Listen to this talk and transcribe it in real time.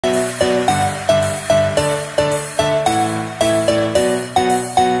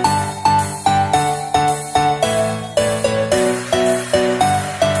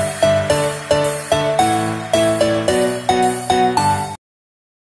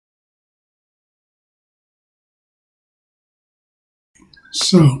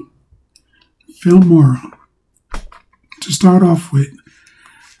So, Filmora. To start off with,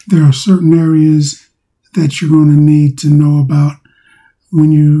 there are certain areas that you're going to need to know about.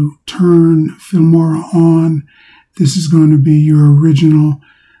 When you turn Filmora on, this is going to be your original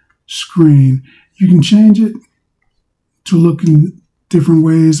screen. You can change it to look in different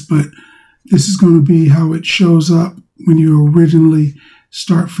ways, but this is going to be how it shows up when you originally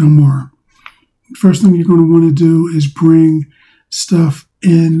start Filmora. First thing you're going to want to do is bring stuff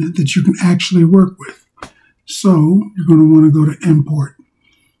in that you can actually work with. So you're going to want to go to Import.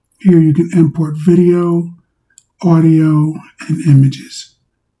 Here you can import video, audio, and images.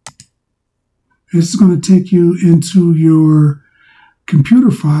 This is going to take you into your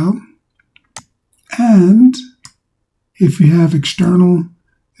computer file, and if you have external,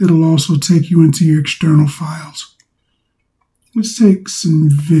 it'll also take you into your external files. Let's take some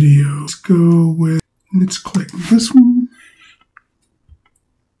video. Let's click this one.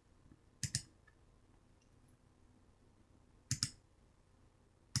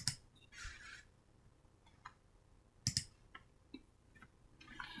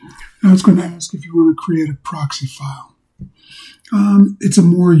 Now it's going to ask if you want to create a proxy file. It's a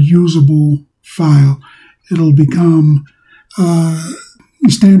more usable file. It'll become a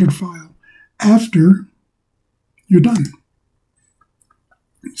standard file after you're done.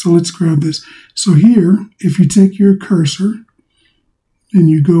 So let's grab this. So here, if you take your cursor and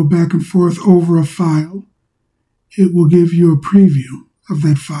you go back and forth over a file, it will give you a preview of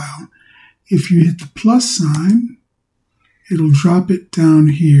that file. If you hit the plus sign, it'll drop it down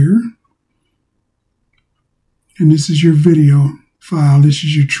here. And this is your video file. This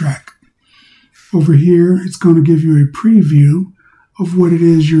is your track. Over here, it's going to give you a preview of what it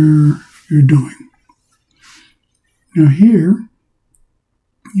is you're doing. Now here,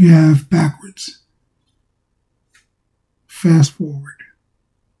 you have backwards, fast forward,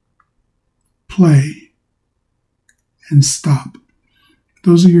 play, and stop.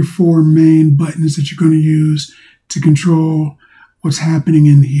 Those are your four main buttons that you're going to use to control what's happening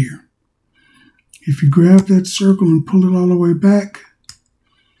in here. If you grab that circle and pull it all the way back,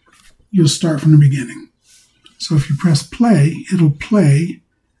 you'll start from the beginning. So if you press play, it'll play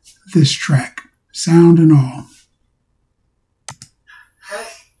this track, sound and all. Hey,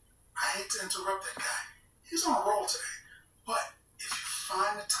 I hate to interrupt that guy. He's on a roll today. But if you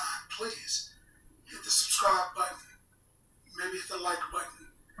find the time, please hit the subscribe button, maybe hit the like button,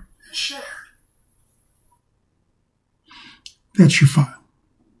 and share. That's your file.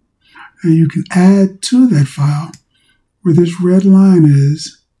 And you can add to that file where this red line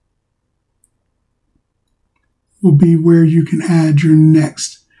is, will be where you can add your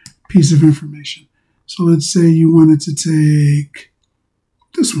next piece of information. So let's say you wanted to take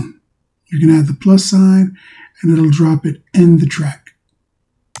this one. You can add the plus sign and it'll drop it in the track.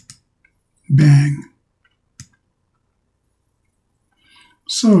 Bang.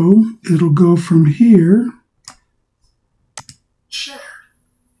 So it'll go from here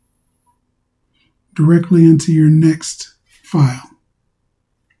directly into your next file.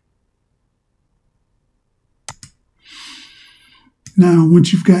 Now,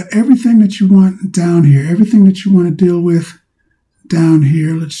 once you've got everything that you want down here, everything that you want to deal with down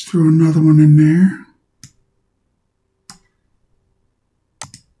here, let's throw another one in there.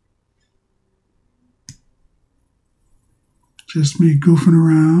 Just me goofing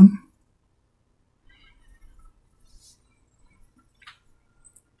around.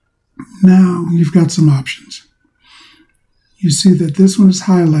 Now you've got some options. You see that this one is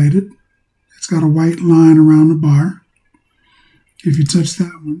highlighted. It's got a white line around the bar. If you touch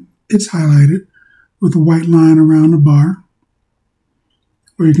that one, it's highlighted with a white line around the bar.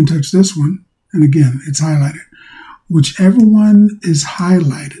 Or you can touch this one, and again, it's highlighted. Whichever one is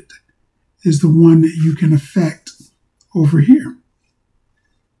highlighted is the one that you can affect over here.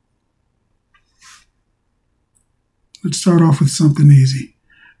 Let's start off with something easy.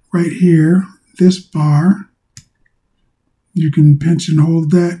 Right here, this bar, you can pinch and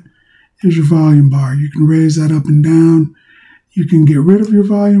hold that. Here's your volume bar. You can raise that up and down. You can get rid of your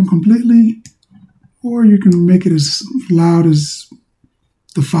volume completely, or you can make it as loud as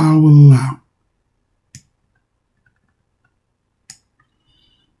the file will allow.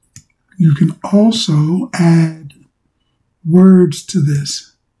 You can also add words to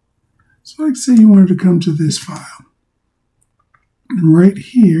this. So like say you wanted to come to this file. And right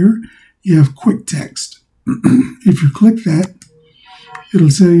here, you have quick text. If you click that, it'll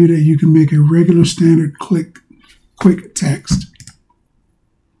tell you that you can make a regular standard quick text,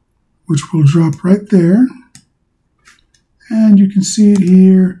 which will drop right there. And you can see it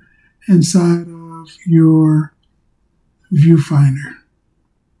here inside of your viewfinder.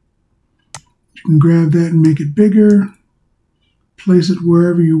 You can grab that and make it bigger, place it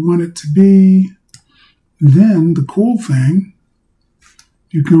wherever you want it to be. Then the cool thing,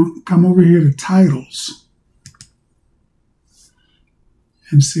 you can come over here to titles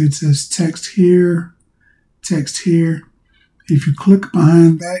and see it says text here, text here. If you click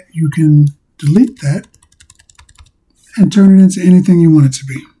behind that, you can delete that and turn it into anything you want it to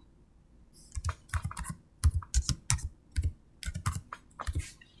be.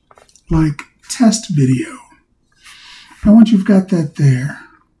 Like test video. Now once you've got that there,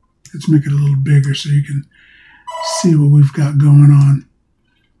 let's make it a little bigger so you can see what we've got going on.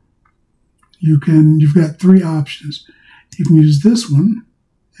 You've got three options. You can use this one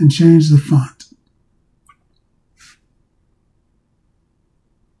and change the font.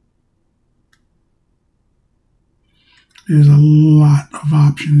 There's a lot of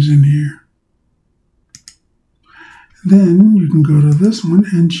options in here. Then you can go to this one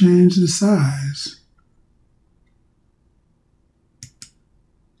and change the size.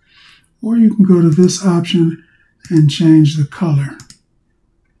 Or you can go to this option and change the color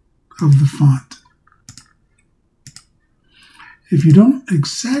of the font. If you don't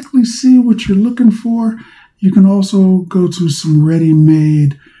exactly see what you're looking for, you can also go to some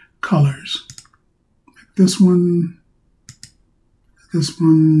ready-made colors. Like this one,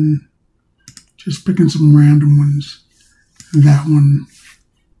 just picking some random ones. That one.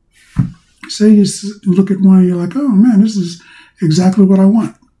 Say you look at one and you're like, oh man, this is exactly what I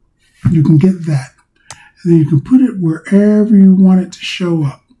want. You can get that. And then you can put it wherever you want it to show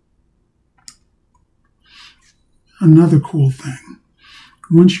up. Another cool thing.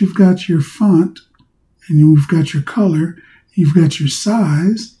 Once you've got your font and you've got your color, you've got your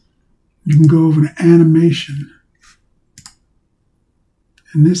size, you can go over to animation.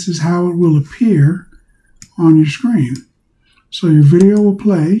 And this is how it will appear on your screen. So your video will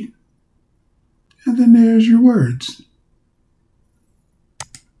play, and then there's your words.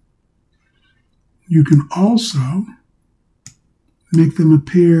 You can also make them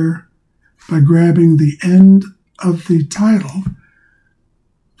appear by grabbing the end of the title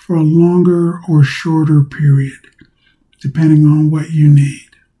for a longer or shorter period, depending on what you need.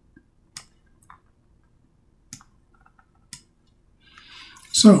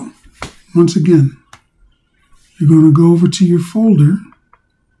 So, once again, you're going to go over to your folder.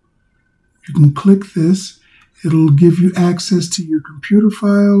 You can click this. It'll give you access to your computer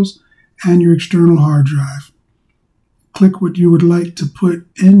files and your external hard drive. Click what you would like to put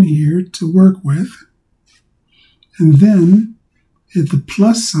in here to work with. And then hit the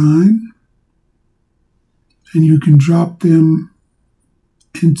plus sign and you can drop them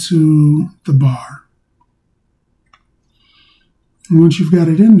into the bar. And once you've got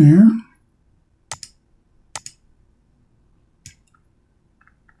it in there,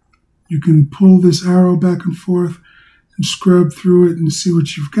 you can pull this arrow back and forth and scrub through it and see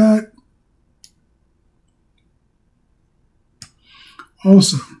what you've got.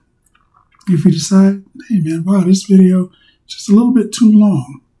 Also, if you decide, hey man, wow, this video is just a little bit too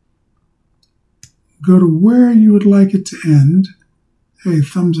long, go to where you would like it to end. Hey,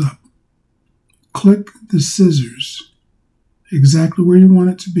 thumbs up. Click the scissors exactly where you want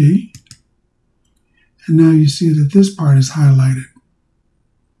it to be. And now you see that this part is highlighted.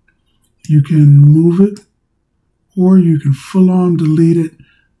 You can move it, or you can full on delete it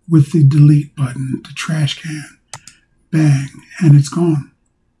with the delete button, the trash can. Bang, and it's gone.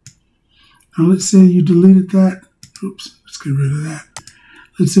 Now let's say you deleted that. Oops, let's get rid of that.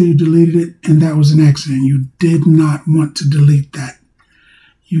 Let's say you deleted it and that was an accident. You did not want to delete that.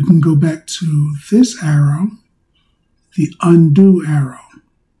 You can go back to this arrow, the undo arrow.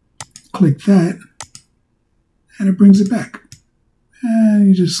 Click that, and it brings it back. And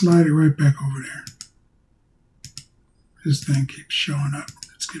you just slide it right back over there. This thing keeps showing up.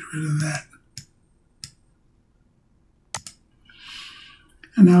 Let's get rid of that.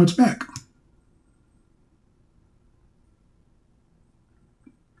 And now it's back.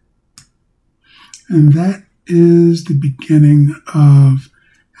 And that is the beginning of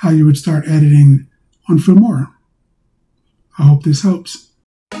how you would start editing on Filmora. I hope this helps.